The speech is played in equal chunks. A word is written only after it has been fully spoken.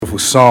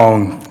beautiful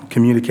song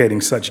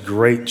communicating such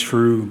great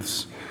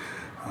truths.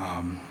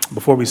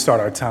 Before we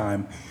start our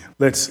time,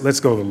 let's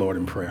go to the Lord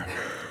in prayer.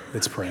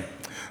 Let's pray.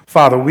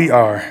 Father, we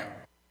are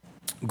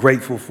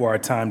grateful for our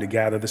time to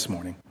gather this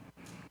morning.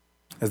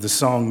 As the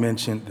song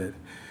mentioned, that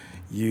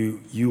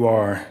you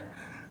are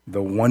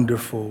the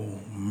wonderful,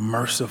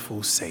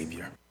 merciful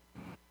Savior.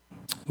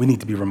 We need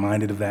to be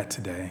reminded of that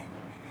today.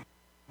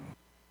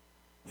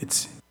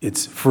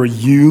 It's for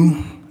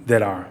you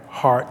that our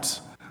hearts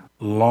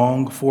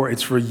long for.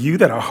 It's for you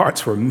that our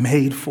hearts were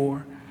made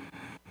for.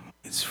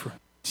 It's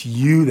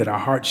you that our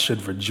hearts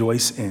should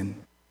rejoice in.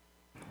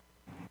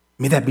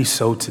 May that be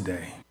so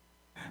today.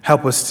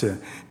 Help us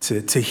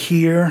to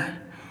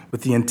hear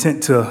with the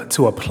intent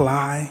to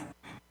apply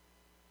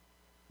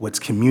what's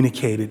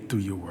communicated through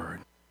your word.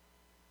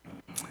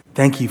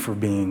 Thank you for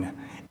being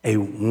a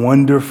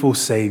wonderful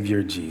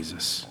Savior,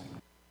 Jesus.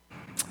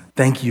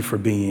 Thank you for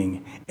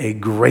being a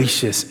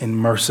gracious and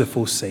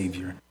merciful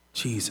Savior,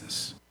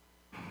 Jesus.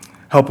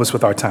 Help us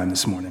with our time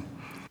this morning.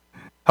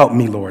 Help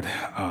me, Lord.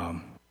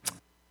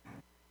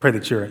 Pray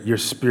that your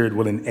Spirit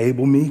will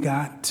enable me,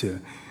 God,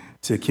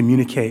 to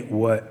communicate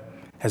what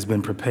has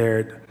been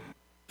prepared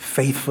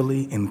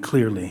faithfully and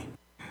clearly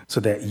so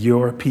that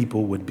your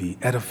people would be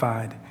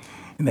edified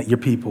and that your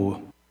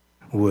people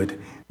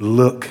would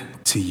look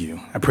to you.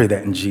 I pray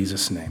that in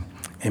Jesus' name.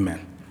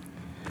 Amen.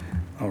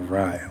 All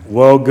right.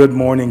 Well, good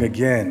morning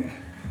again.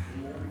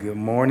 Good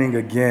morning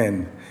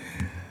again.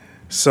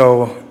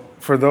 So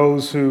for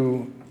those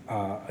who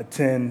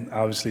attend,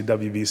 obviously,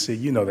 WBC,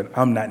 you know that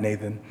I'm not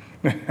Nathan.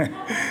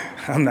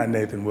 I'm not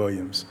Nathan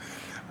Williams.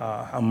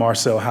 I'm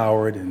Marcel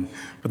Howard. And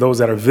for those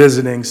that are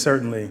visiting,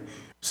 certainly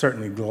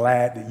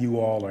glad that you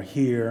all are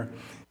here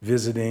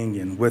visiting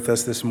and with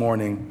us this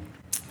morning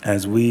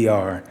as we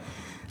are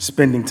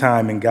spending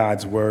time in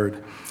God's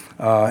Word.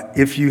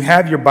 If you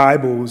have your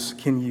Bibles,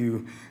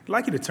 I'd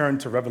like you to turn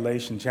to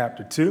Revelation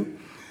chapter 2.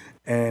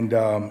 And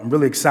I'm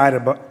really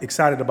excited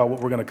about what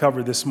we're going to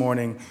cover this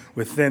morning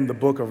within the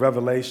book of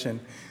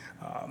Revelation.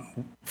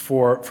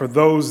 For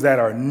those that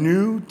are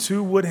new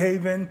to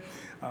Woodhaven,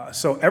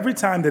 so every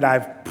time that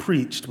I've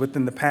preached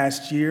within the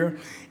past year,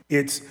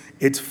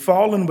 it's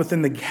fallen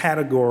within the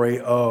category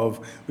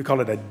of, we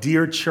call it a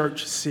Dear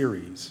Church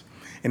series.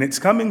 And it's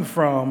coming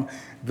from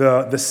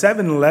the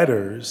 7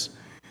 letters,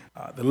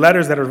 the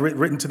letters that are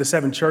written to the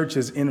 7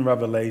 churches in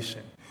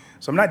Revelation.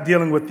 So I'm not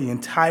dealing with the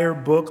entire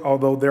book,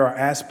 although there are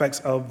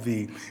aspects of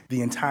the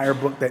entire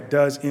book that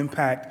does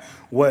impact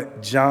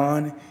what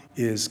John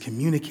is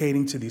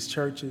communicating to these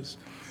churches.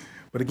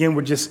 But again,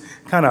 we're just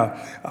kind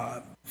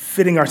of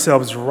fitting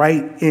ourselves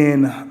right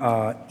in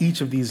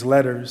each of these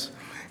letters.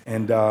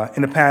 And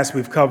in the past,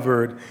 we've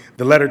covered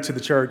the letter to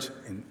the church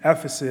in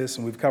Ephesus,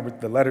 and we've covered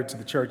the letter to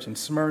the church in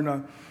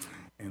Smyrna,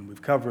 and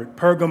we've covered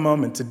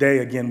Pergamum. And today,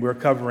 again, we're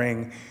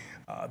covering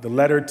the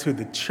letter to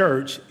the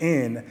church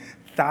in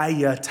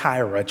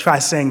Thyatira. Try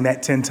saying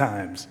that 10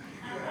 times.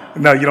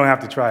 No, you don't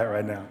have to try it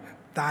right now.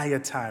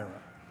 Thyatira.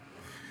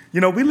 You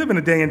know, we live in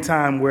a day and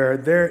time where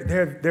there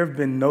have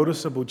been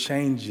noticeable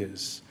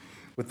changes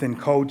within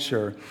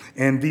culture,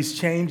 and these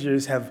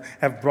changes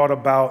have brought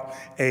about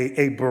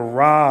a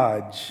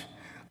barrage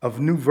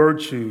of new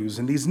virtues,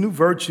 and these new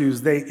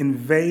virtues, they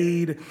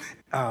invade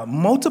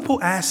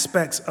multiple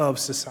aspects of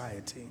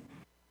society.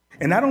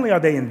 And not only are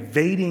they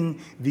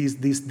invading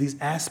these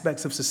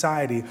aspects of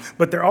society,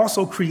 but they're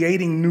also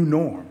creating new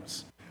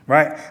norms,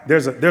 right?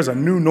 There's a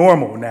new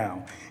normal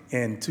now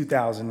in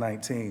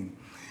 2019.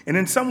 And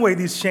in some way,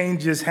 these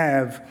changes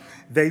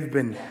they've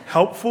been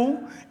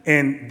helpful,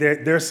 and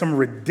there's some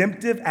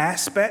redemptive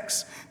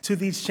aspects to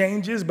these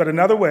changes, but in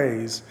other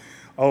ways,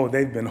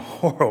 they've been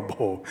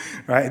horrible,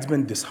 right? It's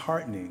been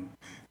disheartening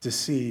to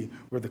see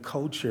where the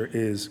culture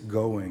is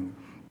going.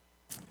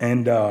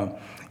 And,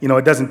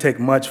 it doesn't take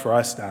much for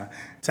us to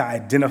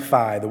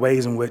identify the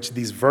ways in which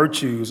these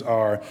virtues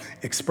are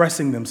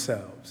expressing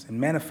themselves and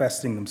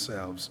manifesting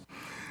themselves.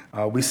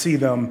 We see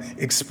them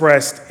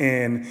expressed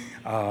in,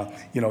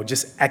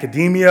 just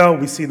academia.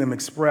 We see them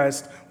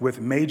expressed with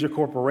major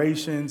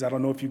corporations. I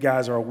don't know if you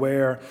guys are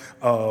aware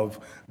of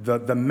the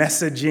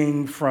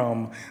messaging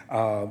from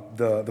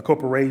the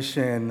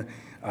corporation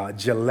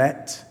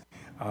Gillette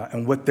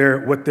and what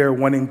they're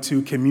wanting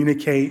to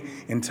communicate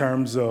in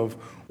terms of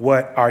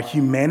what our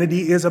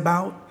humanity is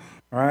about.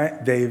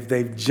 Right?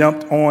 They've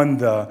jumped on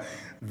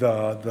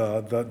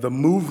the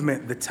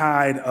movement, the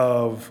tide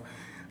of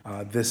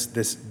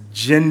this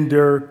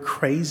gender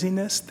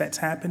craziness that's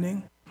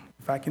happening,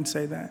 if I can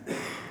say that.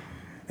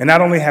 And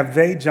not only have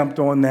they jumped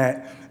on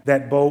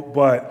that boat,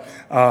 but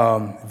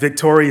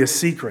Victoria's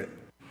Secret,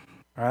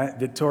 right?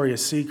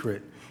 Victoria's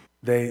Secret,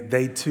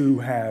 they too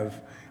have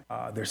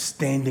they're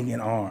standing in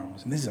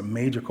arms, and these are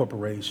major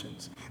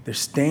corporations. They're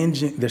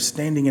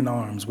standing in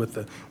arms with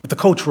the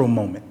cultural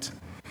moment.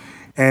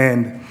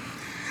 And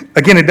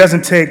again, it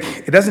doesn't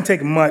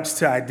take much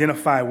to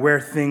identify where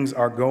things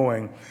are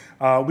going.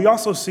 We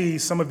also see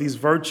some of these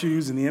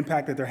virtues and the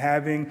impact that they're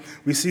having.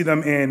 We see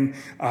them in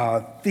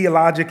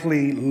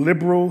theologically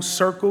liberal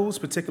circles,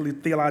 particularly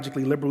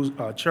theologically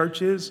liberal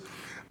churches.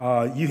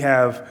 You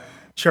have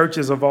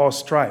churches of all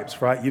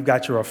stripes, right? You've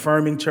got your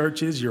affirming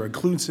churches, your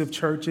inclusive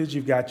churches,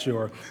 you've got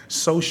your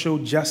social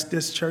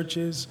justice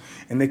churches,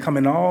 and they come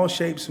in all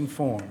shapes and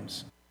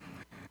forms.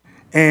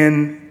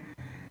 And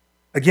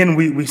again,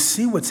 we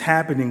see what's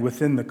happening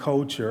within the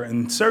culture,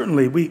 and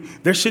certainly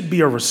there should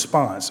be a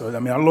response. I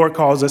mean, our Lord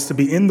calls us to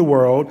be in the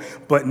world,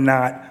 but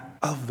not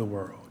of the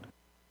world,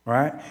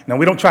 right? Now,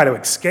 we don't try to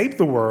escape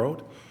the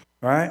world,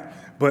 right?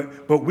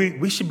 But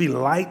we should be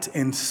light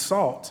and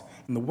salt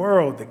in the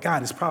world that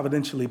God has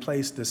providentially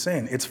placed us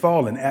in. It's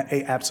fallen,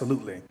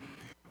 absolutely.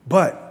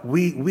 But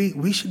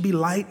we should be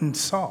light and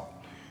salt.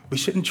 We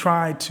shouldn't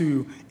try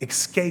to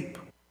escape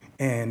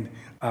and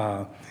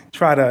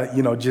try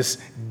to, just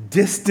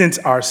distance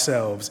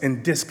ourselves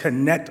and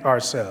disconnect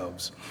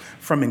ourselves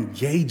from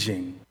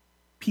engaging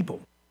people.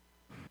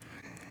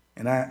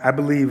 And I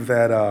believe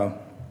that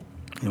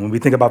when we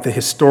think about the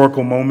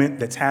historical moment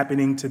that's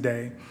happening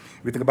today,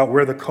 we think about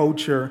where the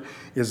culture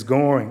is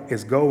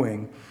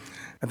going,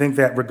 I think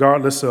that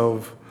regardless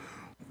of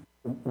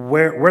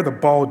where the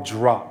ball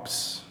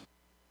drops,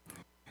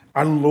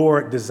 our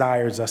Lord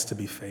desires us to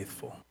be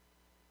faithful.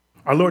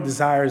 Our Lord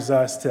desires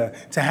us to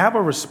have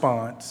a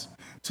response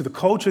to the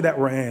culture that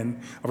we're in,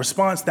 a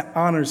response that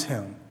honors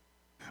him,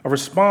 a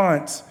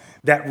response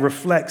that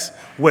reflects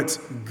what's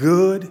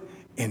good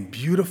and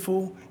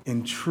beautiful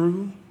and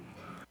true,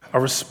 a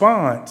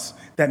response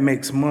that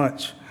makes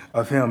much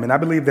of him. And I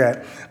believe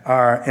that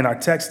in our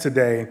text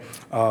today,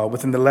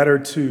 within the letter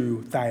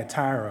to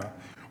Thyatira,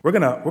 we're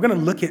gonna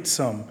look at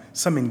some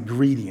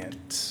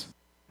ingredients.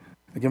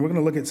 Again, we're going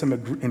to look at some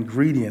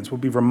ingredients. We'll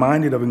be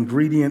reminded of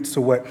ingredients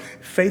to what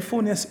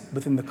faithfulness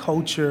within the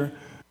culture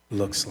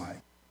looks like.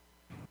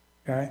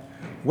 Okay?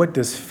 What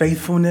does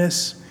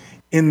faithfulness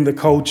in the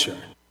culture,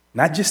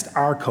 not just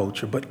our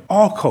culture, but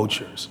all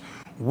cultures,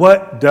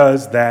 what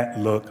does that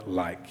look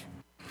like?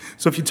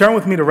 So if you turn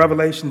with me to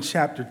Revelation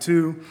chapter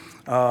 2,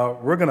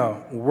 we're going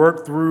to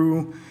work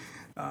through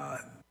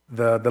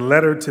the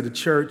letter to the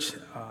church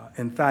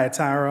in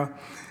Thyatira.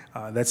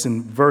 That's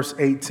in verse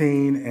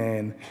 18,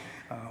 and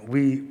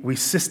we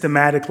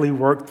systematically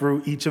work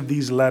through each of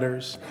these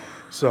letters.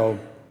 So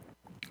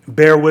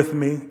bear with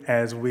me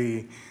as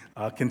we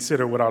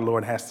consider what our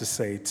Lord has to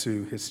say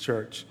to his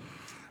church.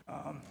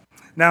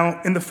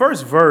 Now, in the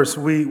first verse,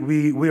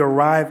 we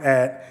arrive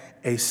at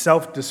a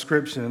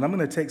self-description, and I'm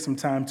going to take some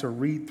time to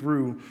read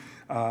through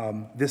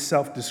this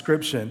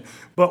self-description.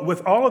 But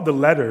with all of the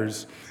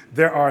letters,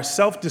 there are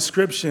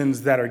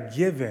self-descriptions that are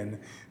given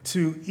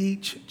to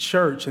each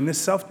church. And this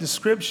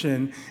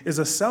self-description is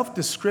a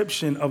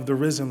self-description of the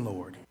risen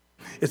Lord.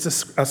 It's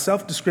a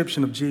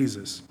self-description of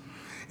Jesus.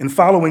 In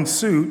following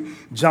suit,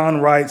 John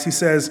writes, he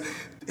says,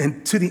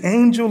 and to the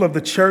angel of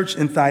the church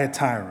in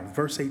Thyatira,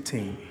 verse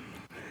 18,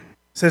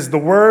 says, the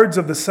words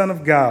of the Son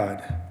of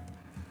God,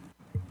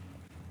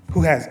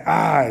 who has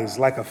eyes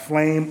like a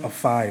flame of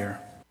fire,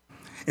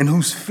 and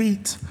whose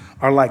feet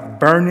are like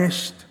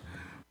burnished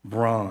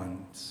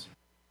bronze.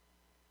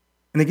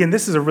 And again,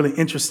 this is a really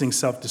interesting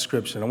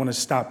self-description. I want to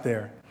stop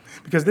there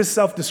because this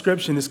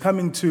self-description is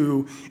coming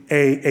to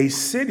a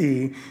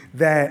city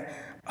that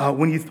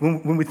when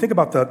we think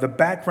about the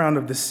background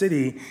of the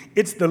city,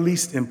 it's the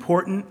least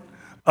important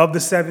of the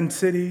 7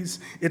 cities.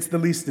 It's the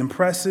least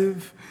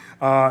impressive,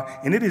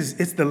 and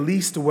it's the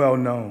least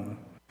well-known.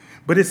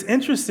 But it's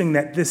interesting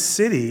that this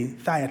city,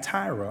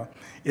 Thyatira,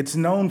 it's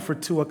known for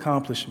 2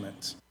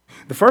 accomplishments.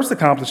 The first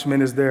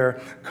accomplishment is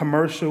their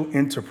commercial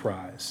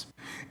enterprise.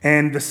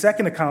 And the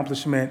second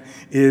accomplishment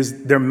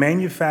is their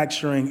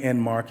manufacturing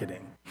and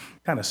marketing.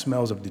 Kind of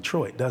smells of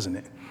Detroit, doesn't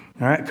it?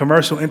 All right,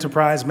 commercial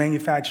enterprise,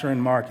 manufacturing,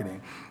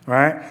 marketing. All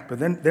right, but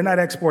then they're not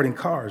exporting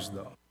cars,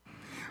 though.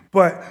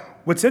 But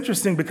what's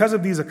interesting, because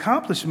of these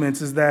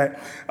accomplishments, is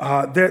that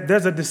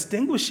there's a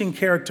distinguishing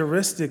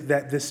characteristic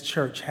that this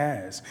church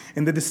has.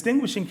 And the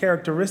distinguishing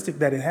characteristic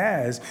that it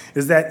has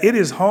is that it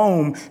is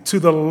home to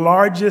the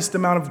largest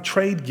amount of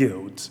trade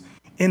guilds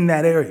in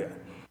that area.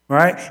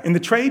 Right? And the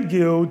trade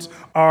guilds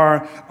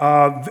are,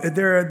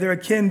 they're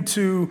akin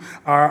to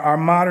our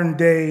modern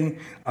day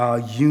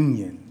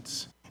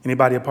unions.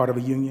 Anybody a part of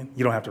a union?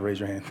 You don't have to raise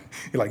your hand.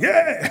 You're like,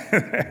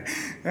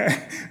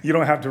 yeah! You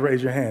don't have to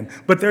raise your hand.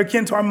 But they're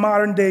akin to our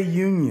modern day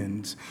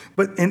unions.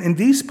 And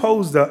these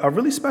pose a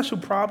really special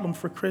problem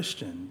for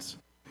Christians.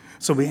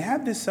 So we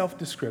have this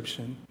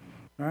self-description,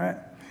 right?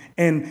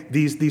 And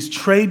these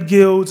trade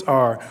guilds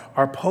are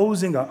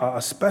posing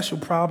a special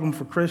problem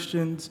for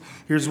Christians.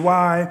 Here's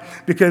why.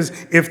 Because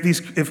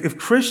if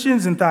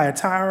Christians in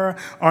Thyatira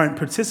aren't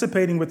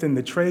participating within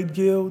the trade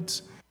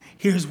guilds,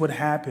 here's what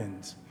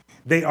happens.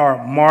 They are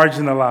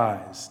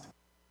marginalized.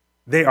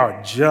 They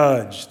are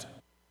judged.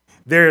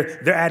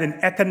 They're at an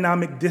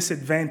economic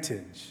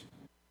disadvantage.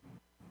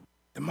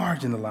 They're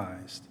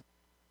marginalized.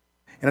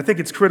 And I think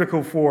it's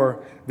critical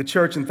for the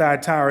church in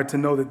Thyatira to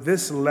know that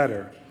this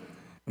letter,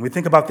 when we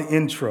think about the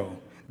intro,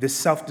 this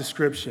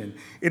self-description,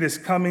 it is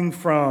coming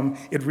from,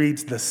 it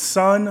reads, the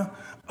Son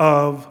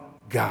of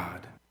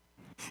God.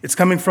 It's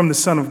coming from the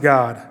Son of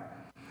God.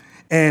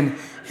 And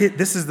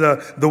this is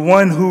the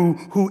one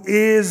who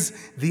is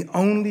the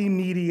only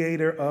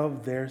mediator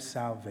of their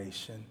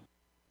salvation.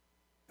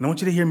 And I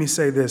want you to hear me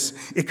say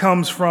this. It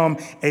comes from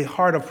a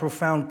heart of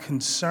profound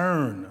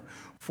concern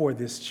for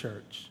this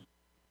church.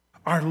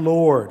 Our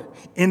Lord,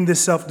 in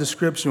this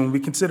self-description, when we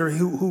consider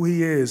who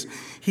he is,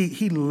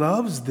 he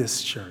loves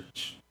this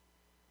church.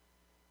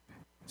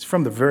 It's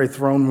from the very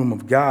throne room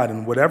of God.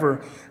 And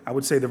whatever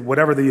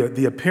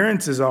the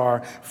appearances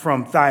are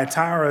from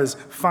Thyatira's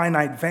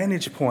finite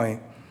vantage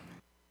point,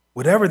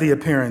 whatever the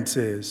appearance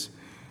is,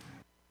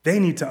 they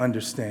need to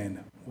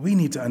understand, we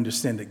need to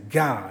understand that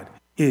God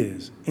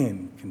is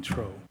in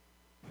control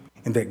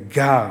and that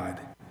God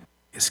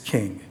is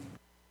king.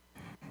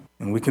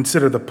 And we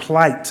consider the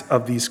plight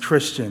of these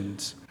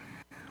Christians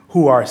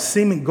who are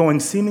going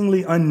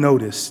seemingly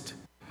unnoticed.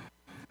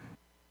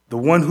 The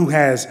one who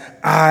has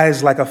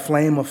eyes like a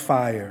flame of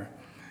fire.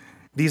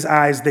 These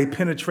eyes, they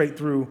penetrate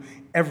through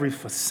every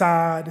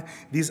facade.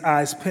 These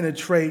eyes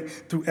penetrate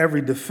through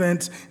every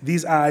defense.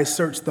 These eyes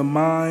search the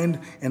mind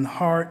and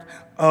heart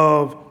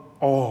of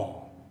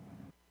all.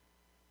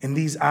 In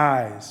these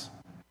eyes,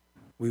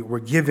 we're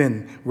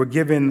given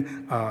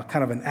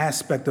kind of an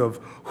aspect of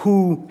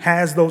who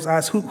has those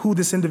eyes, who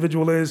this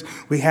individual is.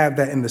 We have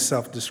that in the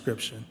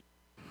self-description.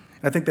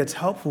 And I think that's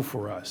helpful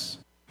for us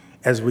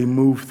as we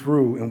move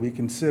through and we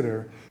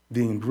consider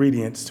the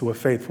ingredients to a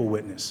faithful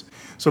witness.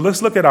 So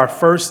let's look at our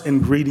first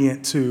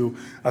ingredient to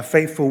a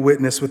faithful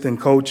witness within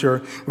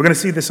culture. We're going to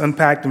see this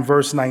unpacked in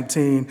verse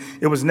 19.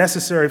 It was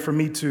necessary for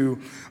me to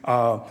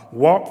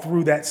walk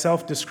through that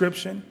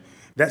self-description.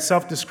 That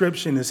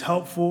self-description is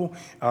helpful.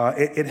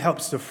 It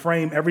helps to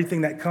frame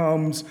everything that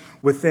comes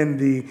within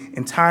the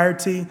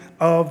entirety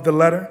of the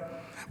letter.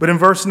 But in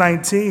verse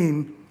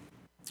 19,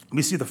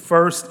 we see the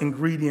first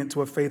ingredient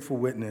to a faithful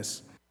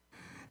witness.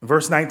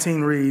 Verse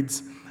 19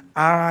 reads,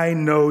 I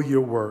know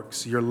your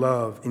works, your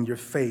love, and your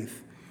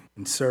faith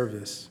and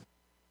service,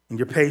 and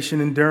your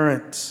patient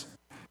endurance,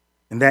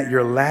 and that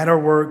your latter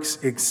works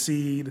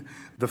exceed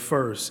the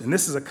first. And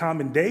this is a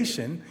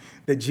commendation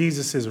that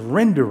Jesus is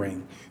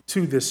rendering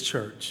to this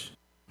church.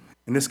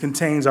 And this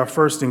contains our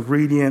first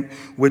ingredient,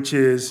 which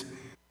is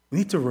we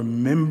need to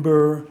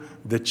remember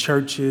the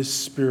church's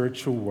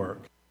spiritual work.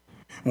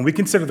 When we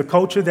consider the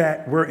culture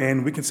that we're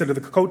in, we consider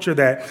the culture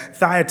that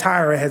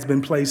Thyatira has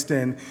been placed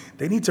in,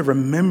 they need to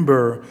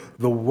remember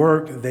the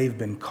work they've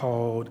been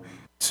called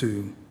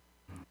to.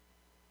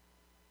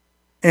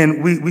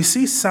 And we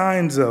see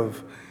signs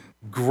of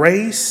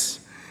grace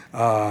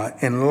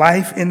and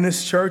life in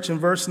this church in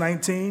verse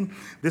 19.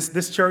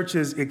 This church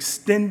is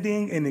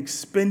extending and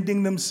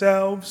expending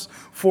themselves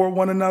for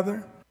one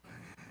another.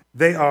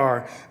 They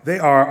are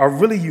a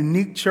really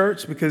unique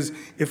church because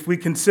if we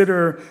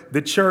consider the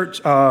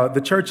church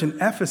in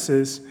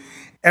Ephesus,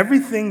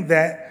 everything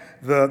that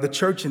the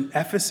church in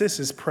Ephesus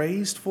is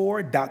praised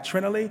for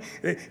doctrinally,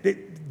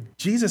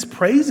 Jesus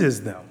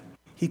praises them.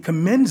 He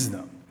commends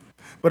them.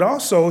 But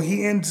also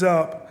he ends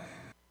up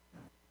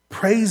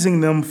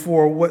praising them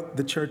for what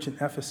the church in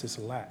Ephesus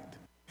lacked.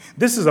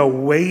 This is a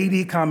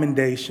weighty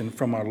commendation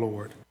from our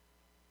Lord.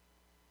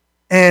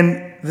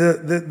 And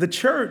the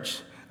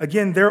church,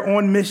 again, they're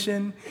on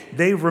mission.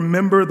 They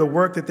remember the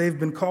work that they've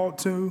been called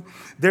to.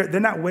 They're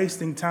not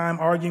wasting time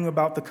arguing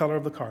about the color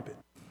of the carpet.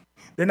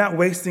 They're not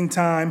wasting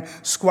time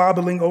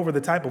squabbling over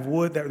the type of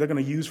wood that they're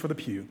going to use for the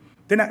pew.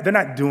 They're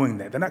not doing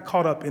that. They're not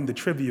caught up in the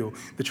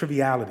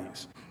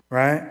trivialities,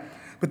 right?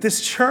 But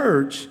this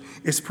church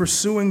is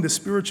pursuing the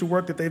spiritual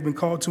work that they've been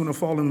called to in a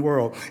fallen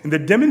world. And they're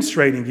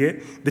demonstrating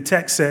it. The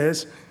text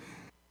says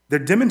they're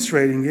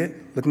demonstrating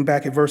it. Looking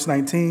back at verse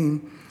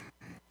 19,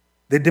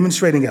 they're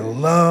demonstrating a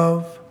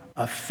love,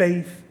 a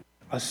faith,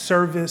 a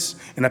service,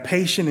 and a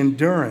patient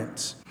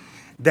endurance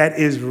that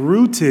is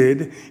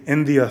rooted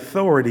in the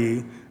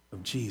authority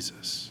of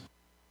Jesus.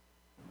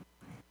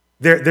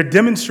 They're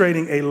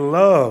demonstrating a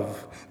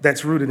love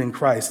that's rooted in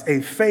Christ,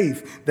 a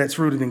faith that's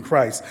rooted in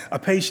Christ, a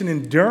patient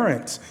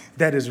endurance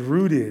that is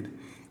rooted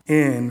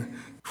in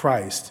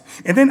Christ.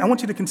 And then I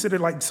want you to consider,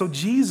 so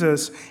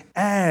Jesus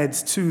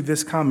adds to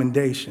this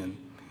commendation,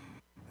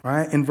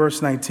 right? In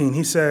verse 19,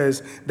 he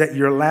says that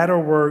your latter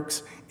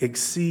works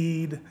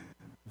exceed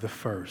the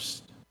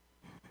first.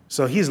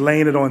 So he's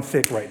laying it on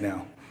thick right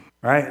now,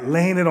 right?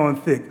 Laying it on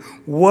thick.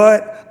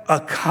 What a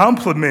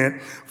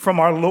compliment from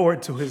our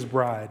Lord to his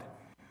bride.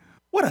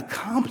 What a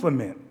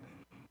compliment.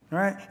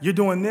 Right? You're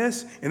doing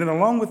this, and then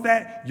along with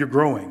that, you're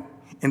growing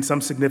in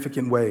some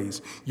significant ways.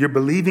 You're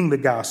believing the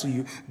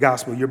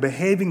gospel. You're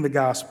behaving the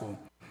gospel.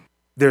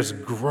 There's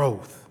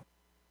growth.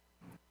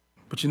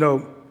 But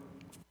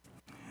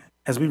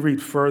as we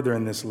read further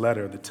in this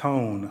letter, the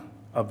tone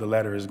of the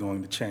letter is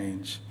going to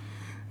change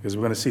because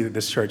we're going to see that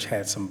this church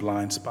had some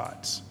blind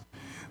spots.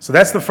 So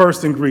that's the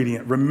first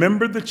ingredient.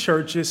 Remember the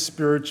church's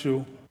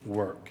spiritual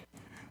work.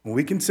 When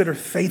we consider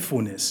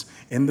faithfulness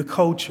in the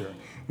culture,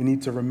 we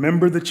need to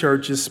remember the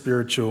church's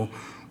spiritual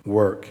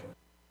work.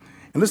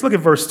 And let's look at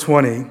verse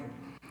 20,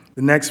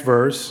 the next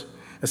verse.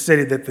 It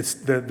stated that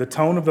the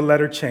tone of the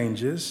letter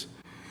changes,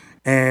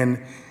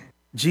 and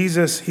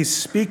Jesus, he's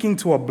speaking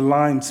to a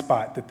blind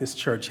spot that this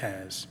church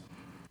has.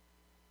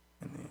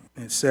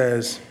 It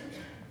says,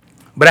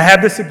 "But I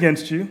have this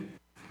against you.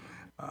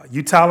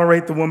 You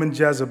tolerate the woman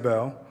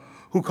Jezebel,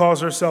 who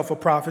calls herself a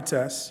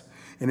prophetess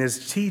and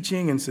is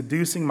teaching and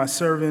seducing my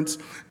servants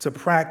to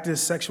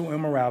practice sexual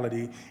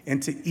immorality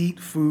and to eat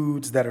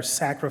foods that are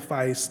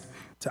sacrificed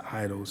to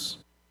idols."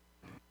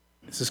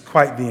 This is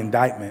quite the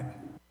indictment.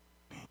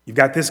 You've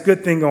got this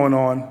good thing going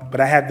on, but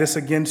I have this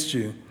against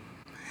you.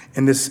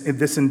 And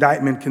this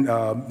indictment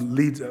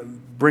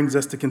brings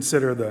us to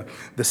consider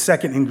the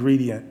second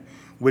ingredient,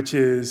 which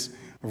is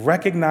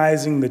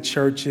recognizing the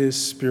church's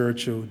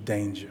spiritual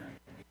danger.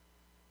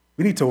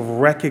 We need to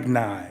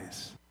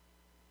recognize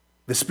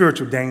the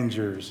spiritual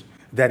dangers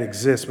that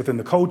exist within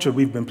the culture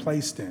we've been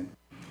placed in.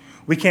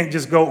 We can't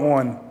just go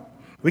on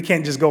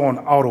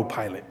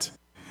autopilot.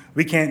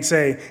 We can't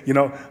say,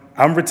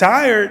 I'm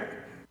retired.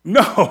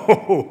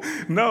 No,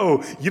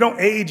 you don't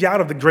age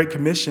out of the Great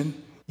Commission.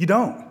 You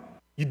don't.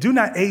 You do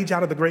not age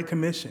out of the Great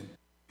Commission.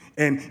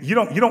 And you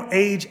don't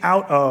age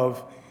out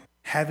of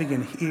having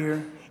an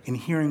ear and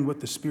hearing what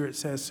the Spirit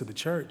says to the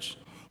church.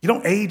 You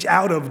don't age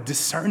out of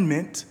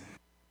discernment,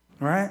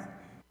 right?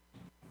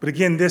 But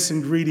again, this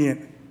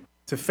ingredient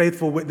to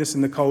faithful witness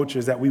in the culture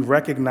is that we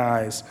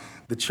recognize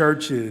the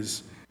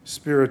church's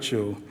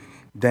spiritual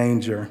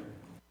danger.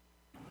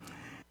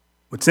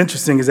 What's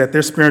interesting is that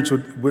their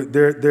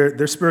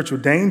spiritual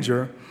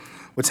danger,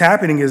 what's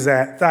happening is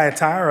that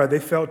Thyatira, they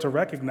failed to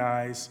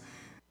recognize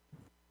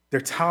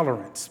their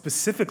tolerance,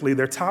 specifically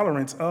their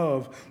tolerance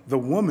of the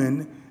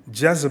woman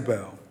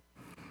Jezebel.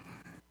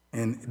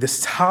 And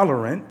this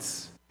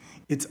tolerance,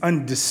 it's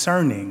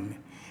undiscerning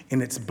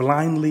and it's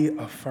blindly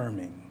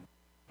affirming.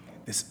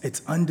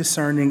 It's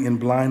undiscerning and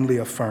blindly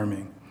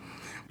affirming.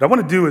 What I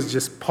want to do is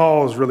just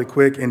pause really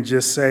quick and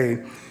just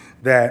say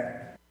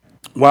that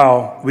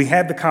while we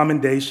had the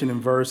commendation in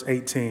verse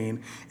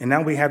 18, and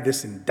now we have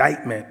this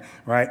indictment,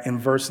 right, in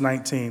verse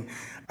 19,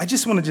 I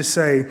just want to just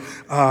say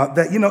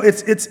that,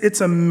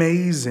 it's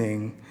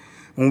amazing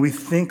when we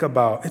think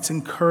about, it's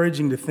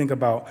encouraging to think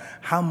about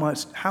how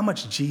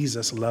much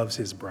Jesus loves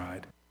his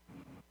bride.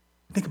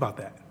 Think about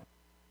that.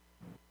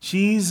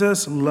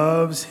 Jesus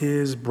loves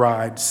his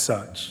bride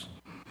such.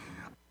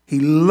 He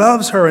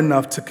loves her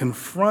enough to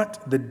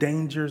confront the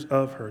dangers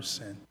of her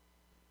sin.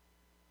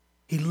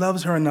 He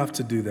loves her enough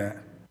to do that.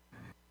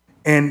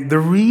 And the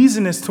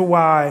reason as to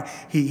why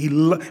he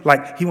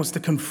wants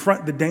to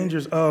confront the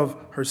dangers of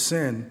her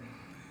sin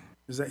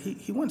is that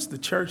he wants the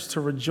church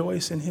to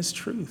rejoice in his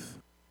truth.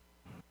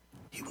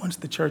 He wants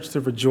the church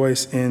to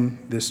rejoice in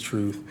this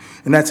truth.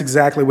 And that's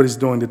exactly what he's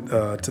doing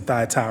to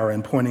Thyatira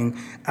and pointing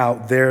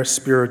out their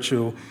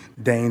spiritual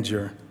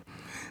danger.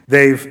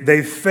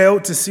 They've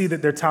failed to see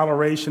that their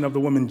toleration of the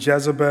woman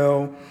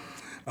Jezebel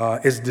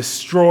is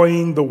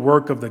destroying the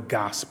work of the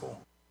gospel.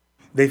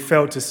 They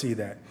failed to see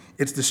that.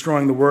 It's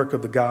destroying the work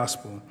of the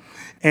gospel.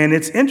 And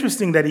it's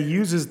interesting that he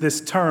uses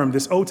this term,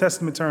 this Old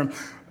Testament term,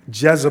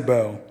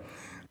 Jezebel.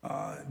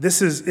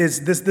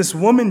 This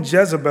woman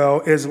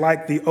Jezebel is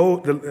like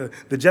the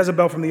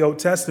Jezebel from the Old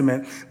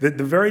Testament, the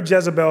very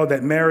Jezebel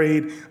that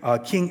married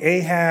King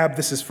Ahab.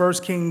 This is 1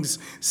 Kings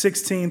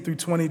 16 through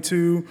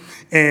 22,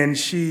 and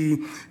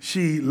she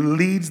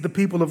leads the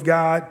people of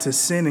God to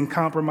sin and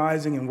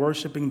compromising and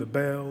worshiping the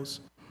Baals.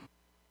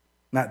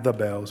 Not the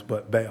Baals,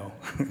 but Baal.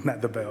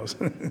 Not the Baals.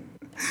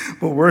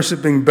 But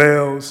worshiping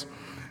Baals.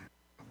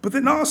 But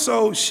then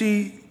also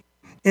she,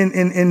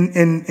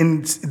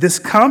 in this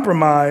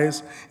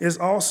compromise, is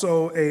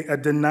also a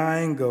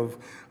denying of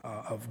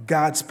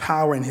God's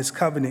power and his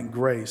covenant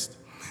grace.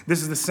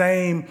 This is the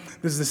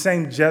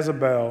same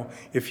Jezebel,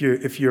 if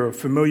you're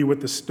familiar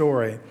with the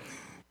story.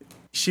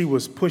 She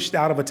was pushed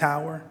out of a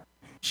tower.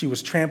 She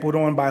was trampled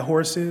on by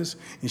horses,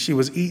 and she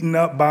was eaten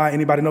up by,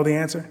 anybody know the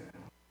answer?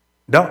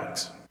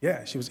 Dogs.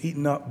 Yeah, she was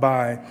eaten up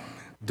by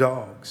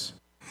dogs.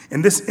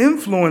 And this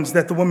influence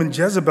that the woman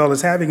Jezebel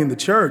is having in the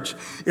church,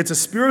 it's a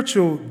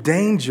spiritual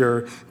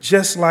danger,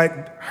 just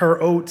like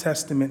her Old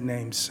Testament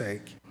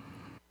namesake.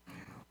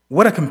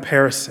 What a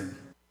comparison,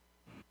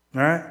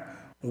 all right?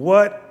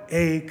 What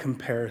a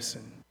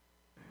comparison,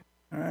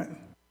 all right?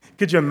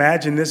 Could you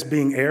imagine this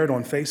being aired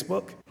on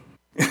Facebook?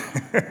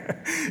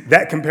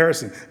 That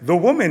comparison. The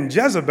woman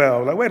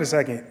Jezebel, like, wait a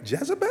second,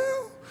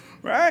 Jezebel,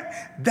 right?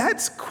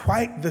 That's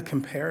quite the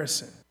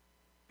comparison.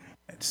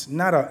 It's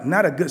not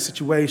a good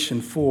situation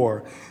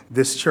for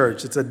this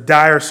church. It's a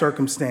dire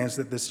circumstance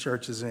that this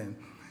church is in.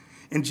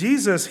 And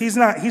Jesus, he's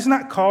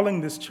not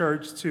calling this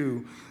church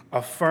to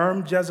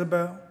affirm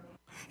Jezebel.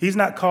 He's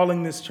not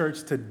calling this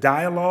church to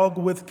dialogue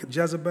with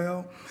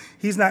Jezebel.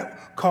 He's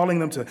not calling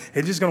them to,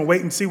 hey, just going to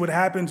wait and see what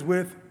happens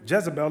with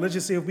Jezebel. Let's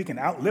just see if we can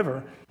outlive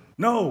her.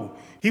 No,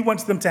 he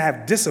wants them to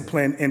have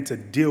discipline and to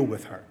deal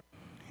with her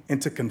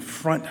and to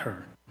confront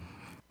her.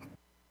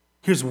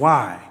 Here's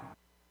why.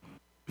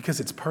 Because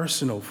it's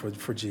personal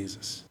for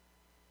Jesus.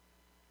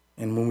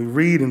 And when we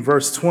read in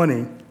verse 20,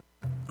 and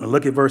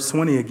look at verse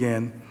 20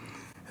 again,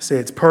 say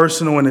it's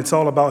personal and it's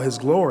all about his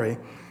glory. It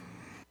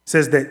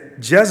says that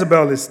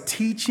Jezebel is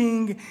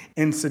teaching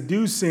and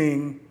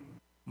seducing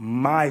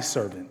my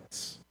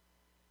servants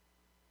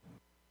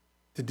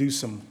to do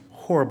some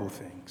horrible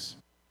things.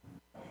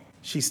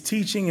 She's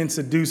teaching and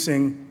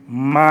seducing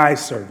my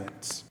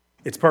servants.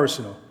 It's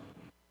personal,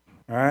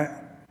 all right?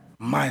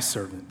 My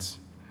servants.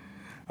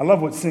 I love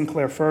what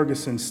Sinclair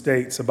Ferguson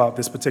states about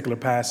this particular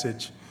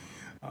passage.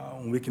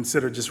 When we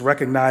consider just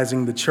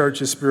recognizing the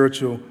church's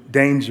spiritual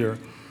danger,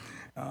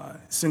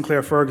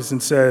 Sinclair Ferguson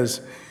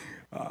says,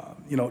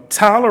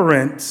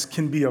 tolerance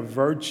can be a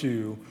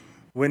virtue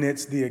when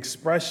it's the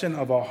expression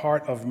of a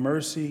heart of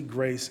mercy,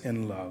 grace,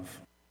 and love.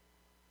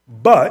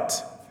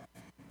 But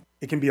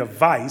it can be a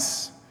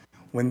vice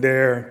when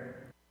there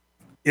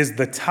is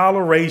the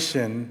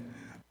toleration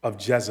of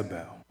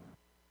Jezebel.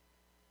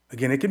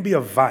 Again, it can be a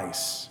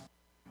vice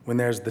when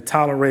there's the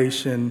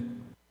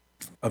toleration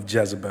of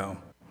Jezebel.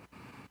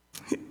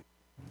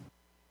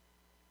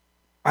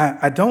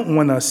 I don't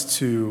want us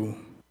to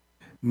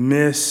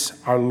miss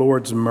our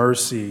Lord's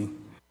mercy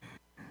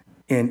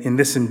in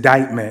this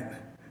indictment,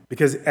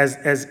 because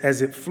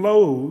as it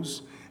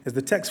flows, as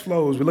the text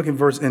flows, we look in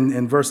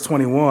verse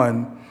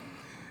 21.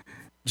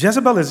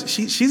 Jezebel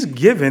she's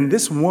given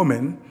this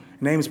woman,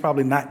 name is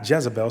probably not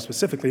Jezebel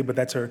specifically, but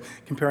that's her,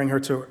 comparing her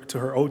to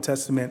her Old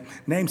Testament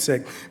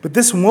namesake. But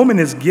this woman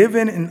is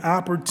given an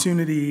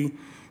opportunity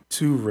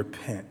to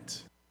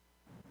repent.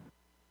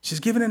 She's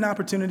given an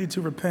opportunity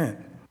to repent.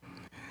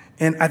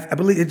 And I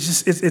believe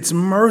it's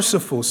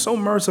merciful, so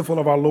merciful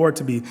of our Lord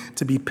to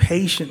be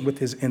patient with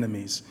his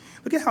enemies.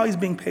 Look at how he's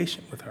being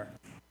patient with her.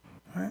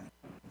 Right?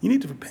 You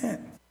need to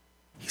repent.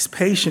 He's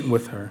patient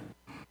with her.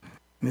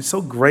 And it's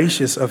so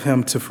gracious of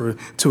him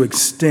to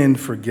extend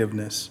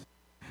forgiveness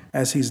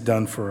as he's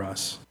done for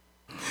us.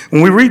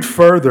 When we read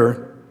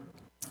further,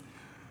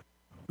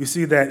 we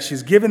see that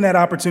she's given that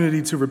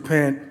opportunity to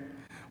repent,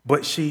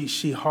 but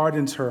she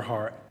hardens her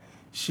heart.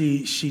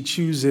 She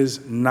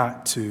chooses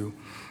not to.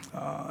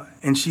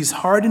 And she's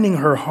hardening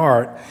her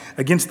heart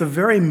against the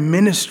very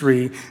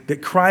ministry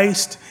that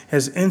Christ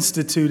has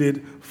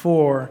instituted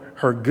for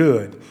her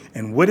good.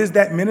 And what is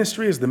that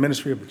ministry? Is the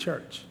ministry of the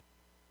church.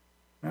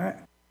 All right?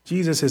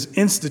 Jesus has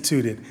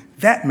instituted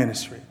that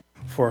ministry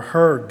for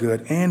her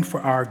good and for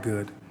our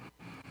good.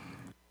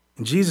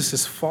 And Jesus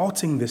is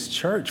faulting this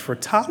church for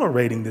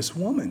tolerating this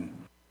woman.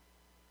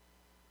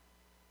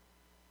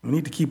 We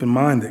need to keep in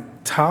mind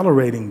that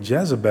tolerating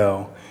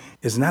Jezebel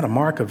is not a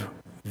mark of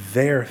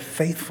their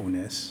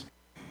faithfulness.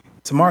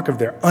 It's a mark of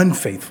their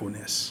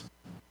unfaithfulness.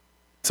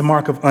 It's a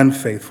mark of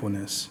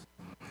unfaithfulness.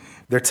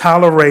 They're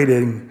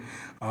tolerating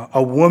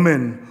a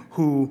woman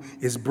who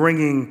is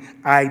bringing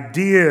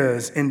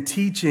ideas and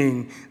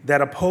teaching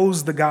that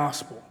oppose the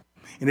gospel.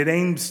 And it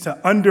aims to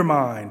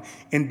undermine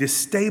and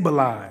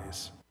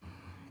destabilize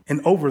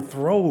and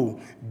overthrow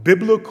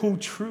biblical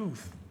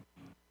truth.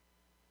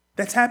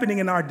 That's happening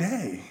in our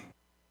day.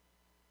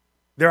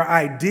 There are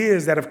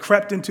ideas that have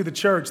crept into the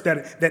church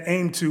that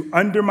aim to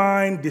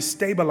undermine,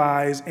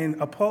 destabilize,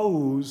 and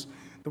oppose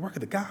the work of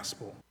the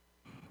gospel,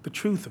 the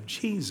truth of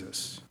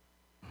Jesus.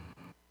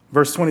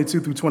 Verse 22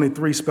 through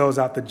 23 spells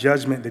out the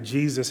judgment that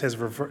Jesus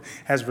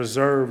has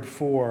reserved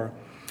for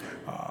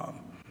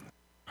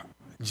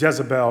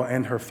Jezebel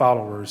and her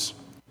followers.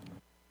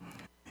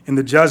 And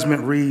the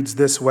judgment reads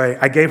this way: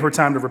 I gave her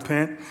time to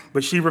repent,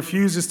 but she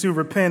refuses to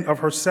repent of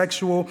her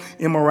sexual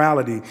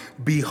immorality.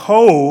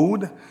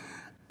 Behold,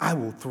 I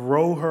will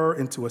throw her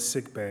into a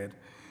sickbed,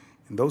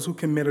 and those who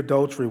commit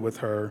adultery with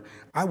her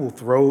I will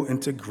throw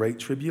into great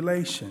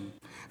tribulation,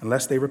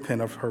 unless they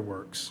repent of her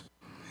works.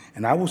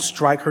 And I will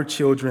strike her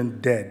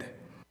children dead.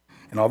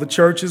 And all the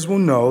churches will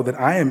know that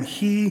I am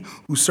he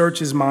who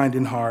searches mind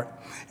and heart,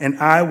 and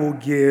I will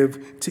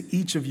give to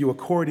each of you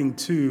according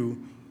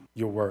to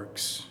your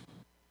works.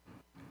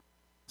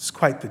 It's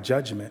quite the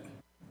judgment,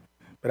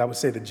 but I would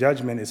say the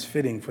judgment is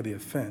fitting for the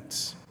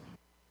offense.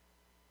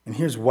 And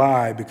here's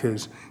why: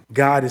 because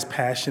God is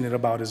passionate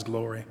about his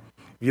glory.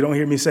 If you don't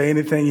hear me say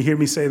anything, you hear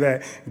me say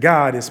that.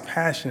 God is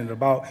passionate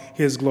about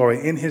his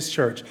glory in his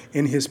church,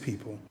 in his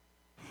people.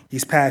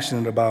 He's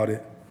passionate about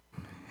it.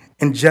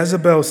 And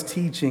Jezebel's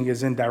teaching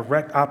is in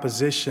direct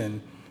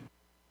opposition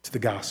to the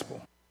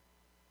gospel.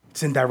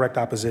 It's in direct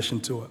opposition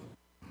to it.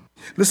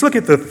 Let's look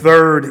at the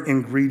third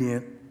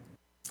ingredient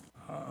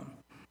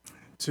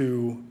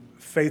to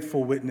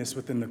faithful witness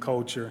within the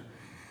culture.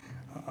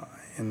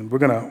 And we're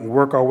going to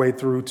work our way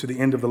through to the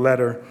end of the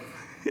letter.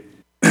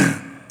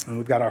 And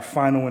we've got our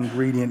final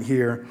ingredient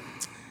here,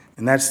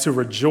 and that's to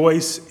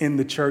rejoice in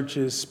the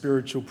church's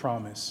spiritual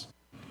promise.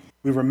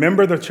 We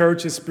remember the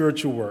church's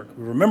spiritual work.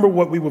 We remember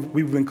what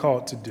we've been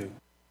called to do.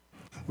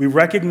 We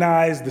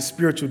recognize the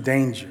spiritual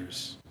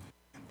dangers,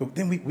 but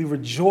then we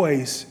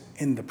rejoice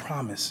in the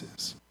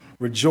promises.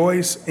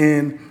 Rejoice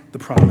in the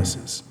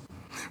promises.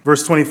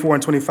 Verse 24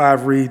 and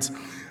 25 reads,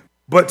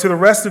 but to the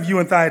rest of you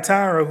in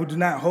Thyatira who do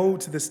not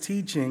hold to this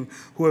teaching,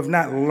 who have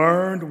not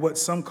learned what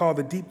some call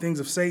the deep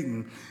things of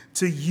Satan,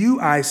 to you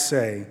I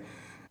say,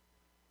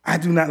 I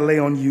do not lay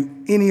on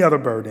you any other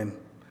burden,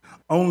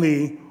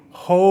 only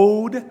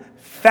hold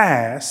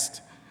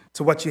fast to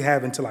to what you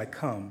have until I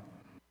come.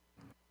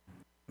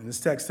 And this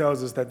text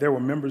tells us that there were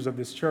members of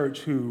this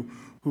church who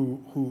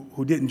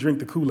didn't drink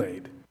the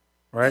Kool-Aid,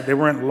 right? They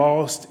weren't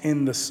lost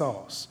in the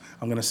sauce.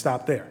 I'm going to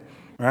stop there,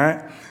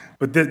 right?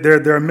 But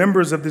there are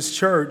members of this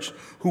church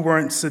who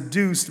weren't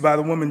seduced by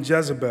the woman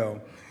Jezebel.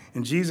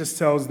 And Jesus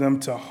tells them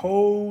to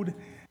hold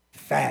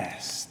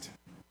fast.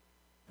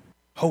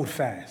 Hold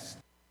fast.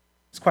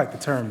 It's quite the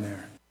term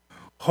there.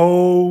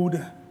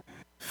 Hold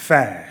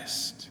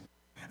fast.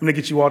 I'm going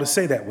to get you all to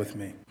say that with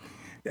me.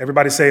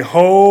 Everybody say,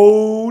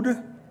 hold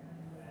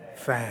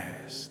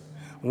fast.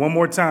 One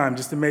more time,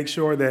 just to make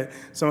sure that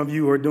some of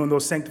you who are doing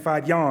those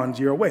sanctified yawns,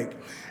 you're awake.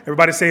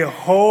 Everybody say,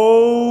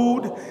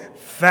 hold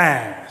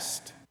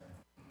fast.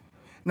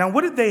 Now,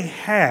 what did they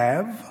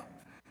have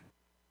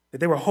that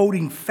they were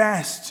holding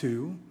fast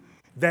to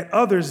that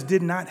others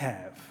did not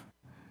have?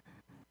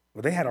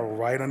 Well, they had a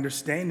right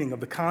understanding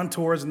of the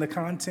contours and the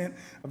content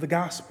of the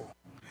gospel.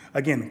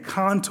 Again,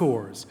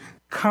 contours,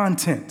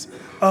 content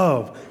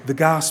of the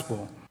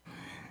gospel.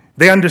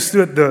 They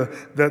understood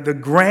the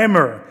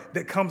grammar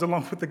that comes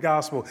along with the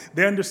gospel.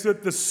 They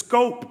understood the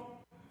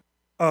scope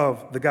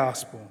of the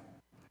gospel.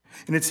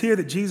 And it's here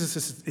that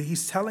Jesus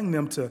he's telling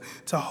them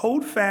to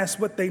hold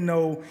fast what they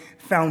know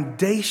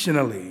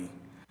foundationally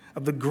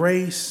of the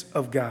grace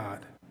of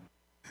God,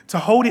 to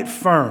hold it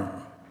firm.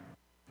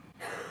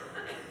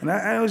 And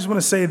I just want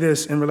to say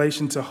this in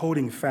relation to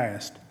holding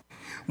fast.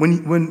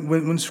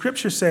 When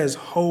Scripture says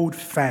hold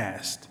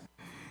fast,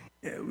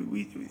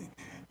 we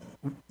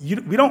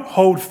don't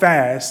hold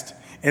fast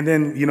and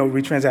then,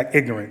 we transact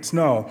ignorance.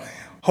 No,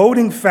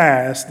 holding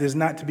fast is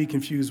not to be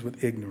confused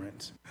with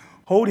ignorance.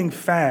 Holding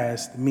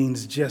fast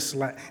means just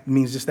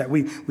that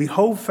we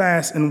hold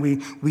fast and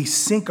we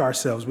sink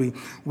ourselves.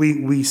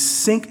 We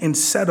sink and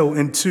settle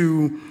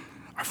into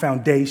our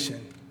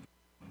foundation.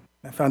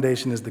 That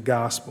foundation is the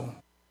gospel.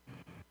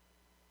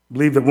 I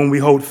believe that when we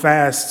hold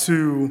fast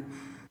to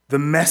the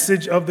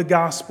message of the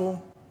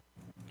gospel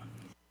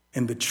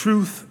and the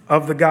truth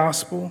of the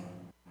gospel,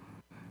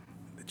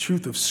 the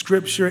truth of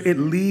Scripture, it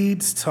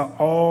leads to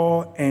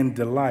awe and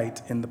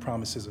delight in the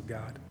promises of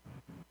God.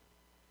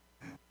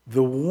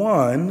 The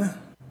one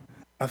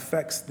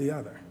affects the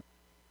other.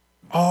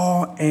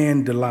 Awe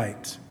and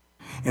delight.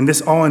 And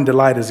this awe and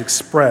delight is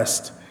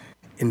expressed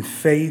in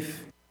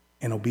faith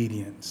and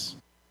obedience.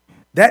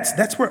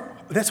 That's what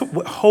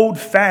hold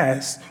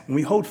fast. When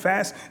we hold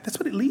fast, that's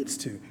what it leads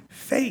to.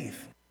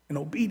 Faith and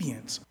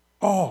obedience,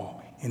 awe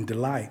and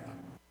delight.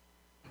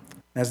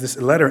 As this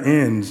letter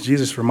ends,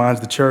 Jesus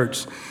reminds the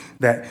church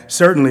that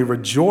certainly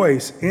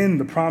rejoice in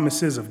the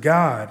promises of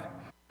God,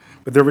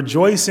 but the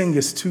rejoicing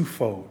is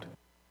twofold.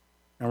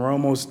 And we're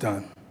almost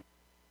done.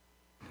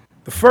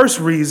 The first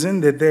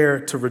reason that they're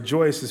to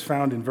rejoice is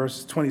found in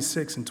verses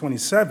 26 and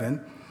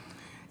 27.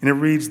 And it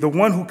reads, "The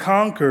one who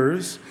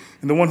conquers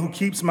and the one who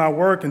keeps my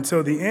work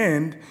until the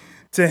end,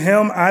 to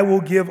him I will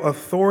give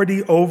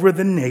authority over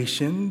the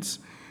nations,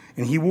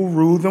 and he will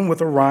rule them with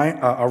a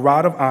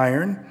rod of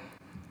iron.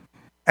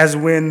 As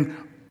when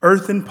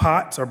earthen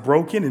pots are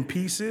broken in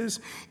pieces,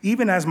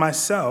 even as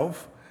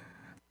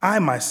I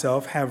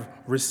myself have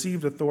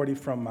received authority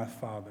from my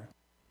Father."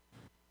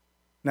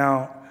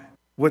 Now,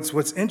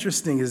 what's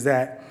interesting is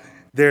that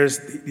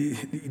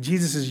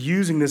Jesus is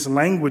using this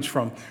language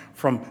from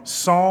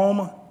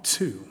Psalm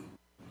 2.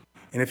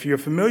 And if you're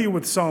familiar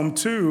with Psalm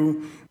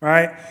 2,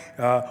 right,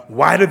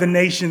 why do the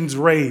nations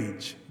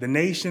rage? The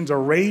nations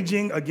are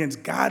raging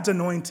against God's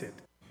anointed,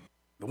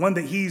 the one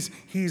that he's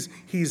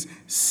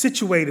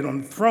situated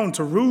on the throne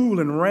to rule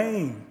and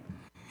reign.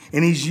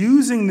 And he's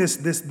using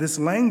this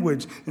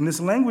language, and this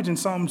language in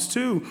Psalms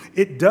 2,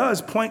 it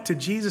does point to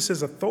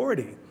Jesus'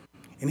 authority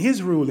in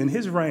his rule, in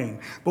his reign.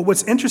 But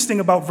what's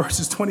interesting about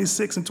verses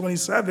 26 and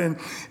 27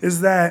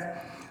 is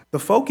that the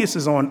focus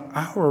is on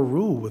our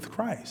rule with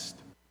Christ.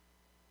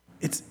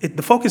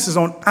 The focus is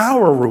on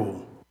our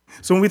rule.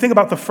 So when we think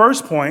about the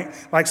first point,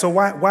 so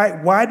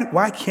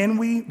why can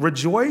we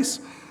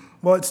rejoice?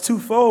 Well, it's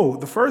twofold.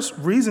 The first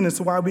reason as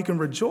to why we can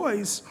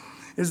rejoice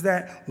is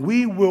that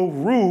we will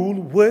rule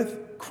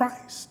with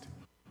Christ.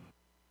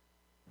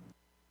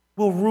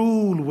 We'll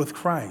rule with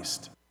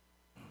Christ.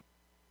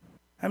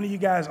 How many of you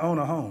guys own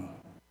a home?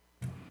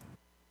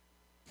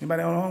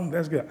 Anybody own a home?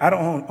 That's good. I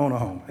don't own a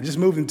home. I just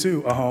moved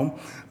into a home.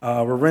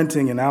 We're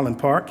renting in Allen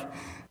Park.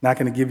 Not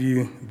going to give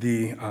you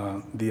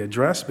the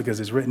address because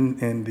it's written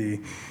in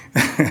the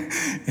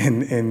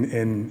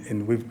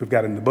and we've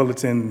got it in the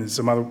bulletin and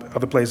some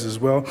other places as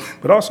well.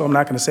 But also, I'm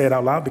not going to say it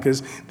out loud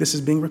because this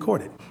is being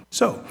recorded.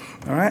 So,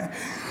 all right.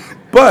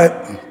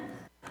 But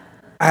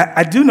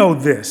I do know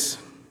this: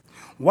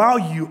 while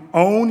you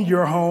own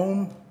your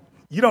home,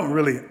 you don't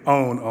really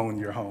own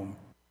your home.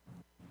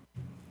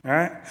 All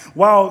right?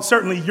 While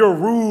certainly your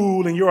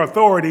rule and your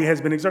authority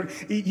has been exerted,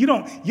 you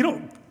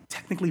don't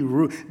technically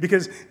rule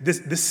because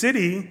the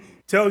city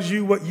tells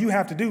you what you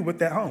have to do with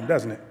that home,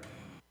 doesn't it?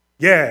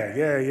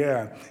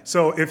 Yeah.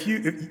 So if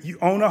you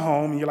own a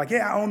home and you're like,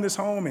 yeah, I own this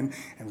home and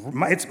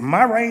it's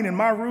my reign and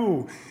my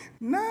rule.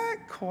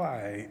 Not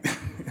quite.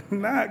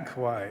 Not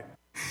quite.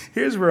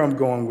 Here's where I'm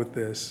going with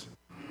this.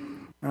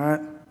 All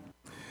right?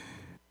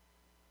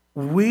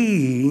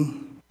 We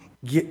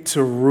get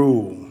to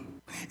rule.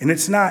 And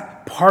it's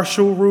not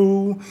partial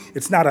rule.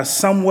 It's not a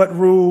somewhat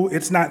rule.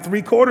 It's not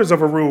 3/4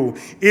 of a rule.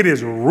 It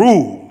is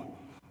rule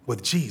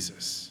with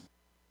Jesus.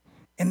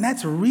 And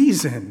that's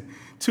reason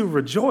to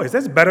rejoice.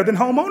 That's better than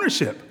home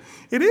ownership.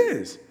 It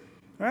is,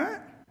 right?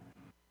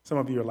 Some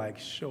of you are like,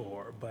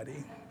 sure,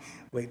 buddy.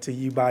 Wait till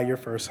you buy your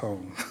first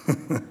home.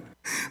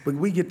 But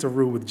we get to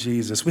rule with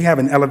Jesus. We have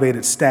an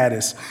elevated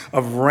status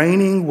of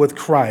reigning with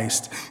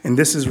Christ, and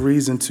this is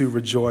reason to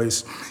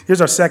rejoice.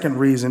 Here's our second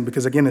reason,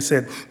 because again, it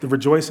said the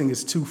rejoicing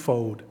is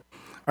twofold.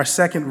 Our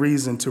second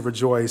reason to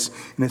rejoice,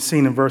 and it's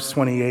seen in verse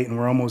 28, and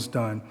we're almost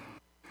done.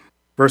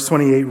 Verse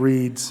 28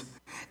 reads,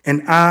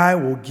 "And I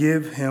will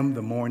give him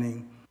the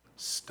morning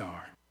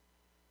star."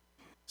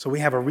 So we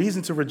have a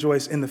reason to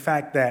rejoice in the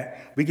fact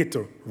that we get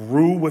to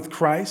rule with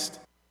Christ.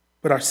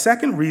 But our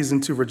second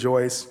reason to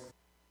rejoice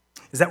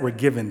is that we're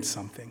given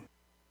something.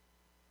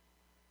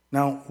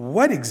 Now,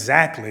 what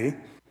exactly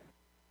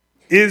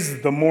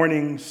is the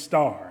morning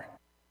star?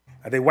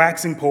 Are they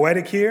waxing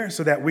poetic here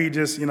so that we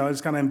just,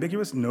 it's kind of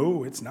ambiguous?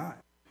 No, it's not.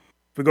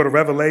 If we go to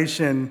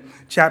Revelation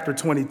chapter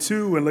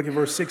 22 and look at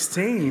verse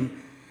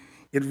 16,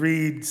 it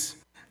reads,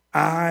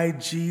 "I,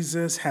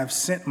 Jesus, have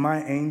sent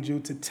my angel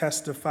to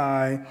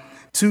testify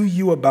to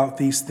you about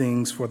these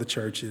things for the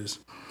churches.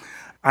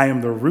 I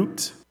am the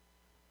root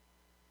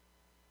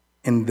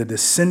and the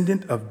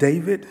descendant of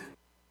David.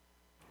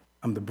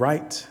 I'm the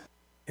bright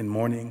and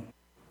morning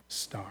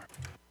star."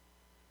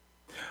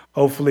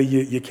 Hopefully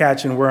you're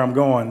catching where I'm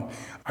going.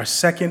 Our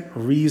second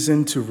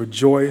reason to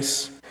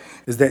rejoice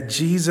is that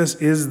Jesus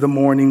is the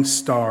morning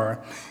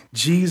star.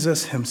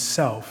 Jesus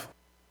himself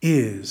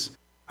is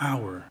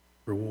our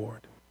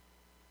reward.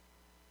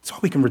 That's why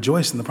we can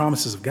rejoice in the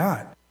promises of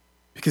God.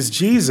 Because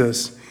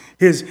Jesus,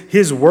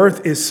 his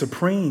worth is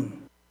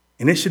supreme,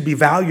 and it should be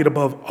valued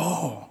above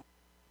all.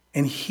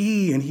 And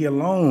he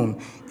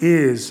alone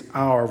is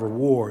our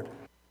reward.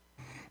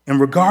 And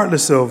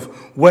regardless of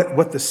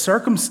what the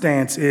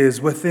circumstance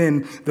is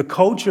within the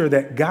culture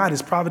that God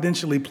has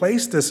providentially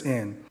placed us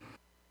in,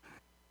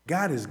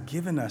 God has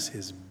given us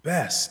his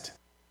best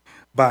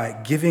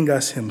by giving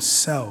us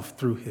himself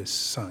through his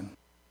son.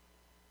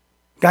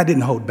 God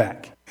didn't hold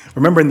back.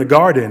 Remember in the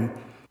garden,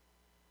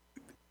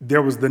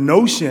 there was the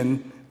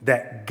notion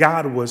that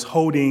God was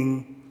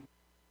holding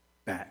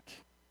back.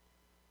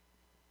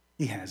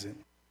 He hasn't.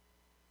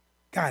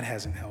 God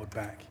hasn't held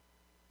back.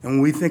 And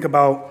when we think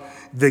about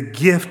the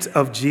gift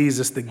of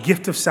Jesus, the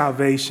gift of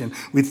salvation,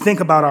 we think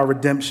about our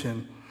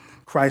redemption.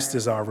 Christ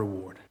is our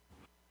reward.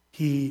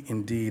 He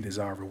indeed is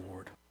our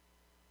reward.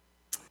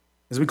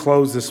 As we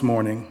close this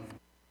morning,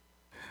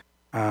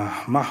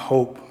 my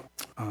hope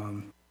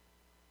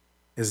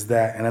is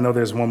that, and I know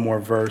there's one more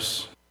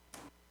verse.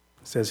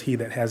 It says, "He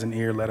that has an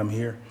ear, let him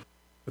hear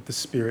what the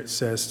Spirit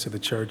says to the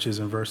churches,"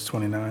 in verse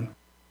 29.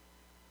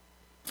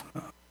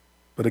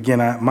 But again,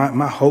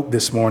 my hope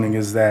this morning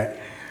is that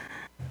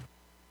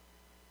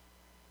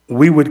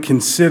we would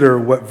consider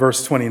what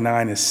verse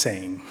 29 is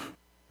saying,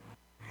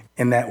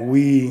 and that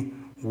we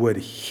would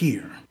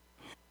hear.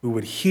 We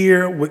would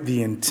hear with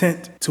the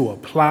intent to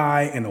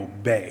apply and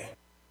obey.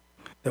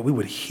 That we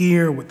would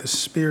hear what the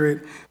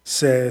Spirit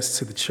says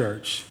to the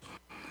church,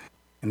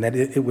 and that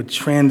it would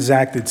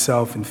transact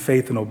itself in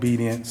faith and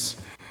obedience.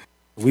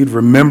 We'd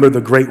remember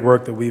the great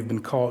work that we've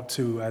been called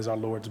to as our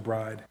Lord's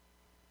bride.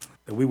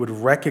 That we would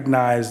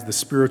recognize the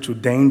spiritual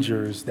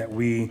dangers that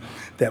we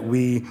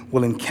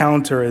will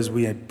encounter as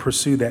we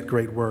pursue that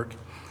great work,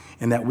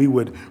 and that we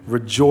would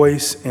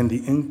rejoice in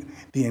the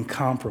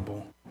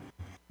incomparable,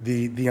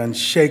 the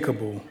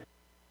unshakable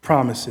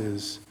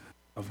promises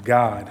of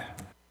God,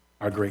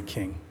 our great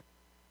King.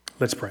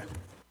 Let's pray.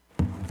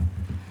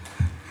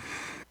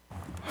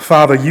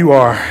 Father, you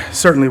are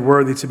certainly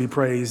worthy to be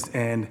praised,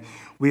 and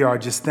we are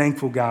just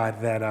thankful,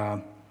 God,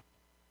 that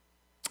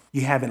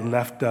you haven't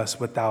left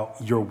us without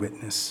your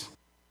witness,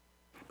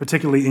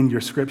 particularly in your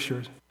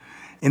scriptures,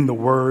 in the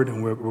word.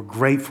 And we're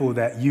grateful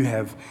that you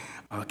have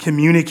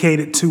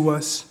communicated to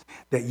us,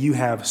 that you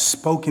have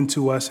spoken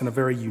to us in a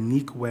very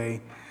unique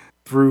way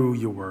through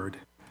your word.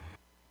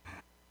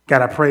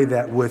 God, I pray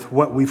that with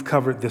what we've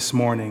covered this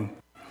morning,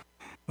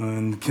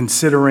 and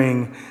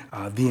considering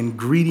the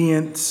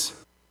ingredients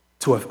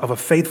of a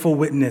faithful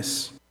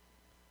witness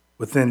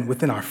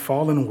within our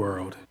fallen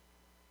world,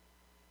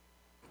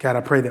 God,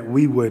 I pray that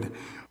we would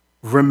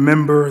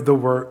remember the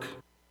work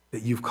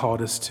that you've called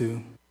us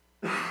to,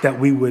 that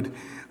we would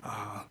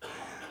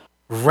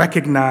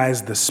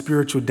recognize the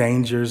spiritual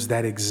dangers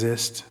that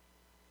exist,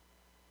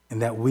 and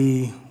that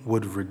we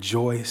would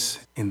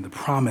rejoice in the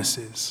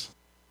promises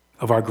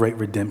of our great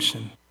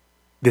redemption,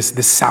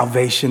 this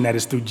salvation that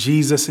is through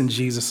Jesus and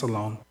Jesus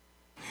alone.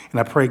 And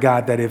I pray,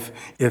 God, that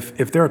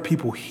if there are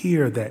people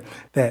here that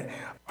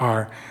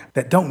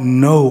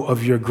don't know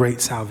of your great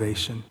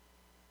salvation,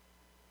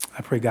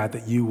 I pray, God,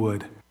 that you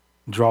would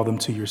draw them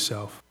to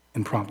yourself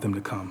and prompt them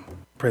to come.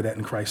 Pray that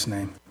in Christ's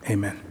name.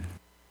 Amen.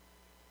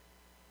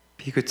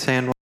 If you could stand.